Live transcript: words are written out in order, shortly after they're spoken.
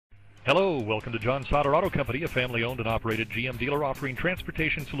Hello, welcome to John Sauder Auto Company, a family-owned and operated GM dealer offering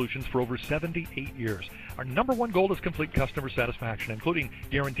transportation solutions for over 78 years. Our number one goal is complete customer satisfaction, including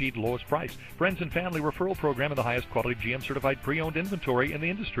guaranteed lowest price, friends and family referral program, and the highest quality GM-certified pre-owned inventory in the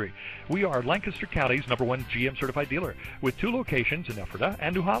industry. We are Lancaster County's number one GM-certified dealer, with 2 locations in Ephrata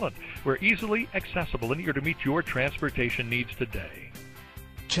and New Holland. We're easily accessible and eager to meet your transportation needs today.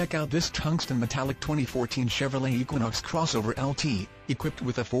 Check out this tungsten metallic 2014 Chevrolet Equinox crossover LT, equipped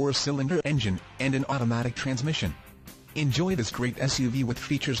with a 4-cylinder engine and an automatic transmission. Enjoy this great SUV with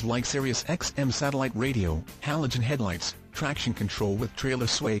features like Sirius Xm Satellite Radio, Halogen Headlights, traction control with trailer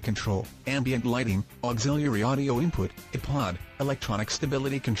sway control, ambient lighting, auxiliary audio input, iPod, electronic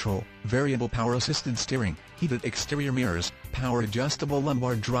stability control, variable power assisted steering, heated exterior mirrors, power adjustable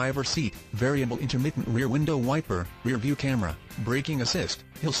lumbar driver seat, variable intermittent rear window wiper, rear view camera, braking assist,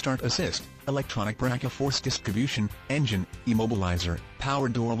 hill start assist, electronic Brakeforce Distribution, engine, Immobilizer, power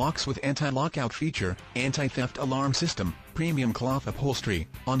door locks with anti-lockout feature, anti-theft alarm system, premium cloth upholstery,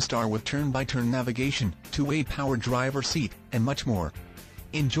 Onstar with turn-by-turn navigation, 2-way power driver seat, and much more.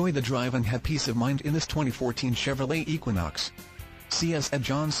 Enjoy the drive and have peace of mind in this 2014 Chevrolet Equinox. See us at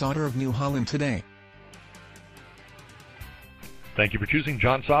John Sauder of New Holland today. Thank you for choosing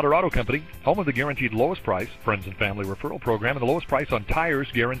John Sauder Auto Company, home of the guaranteed lowest price, friends and family referral program, and the lowest price on tires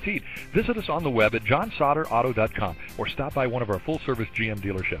guaranteed. Visit us on the web at johnsauderauto.com or stop by one of our full-service GM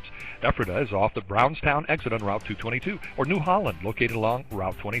dealerships. Ephrata is off the Brownstown exit on Route 222, or New Holland, located along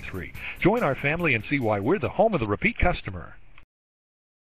Route 23. Join our family and see why we're the home of the repeat customer.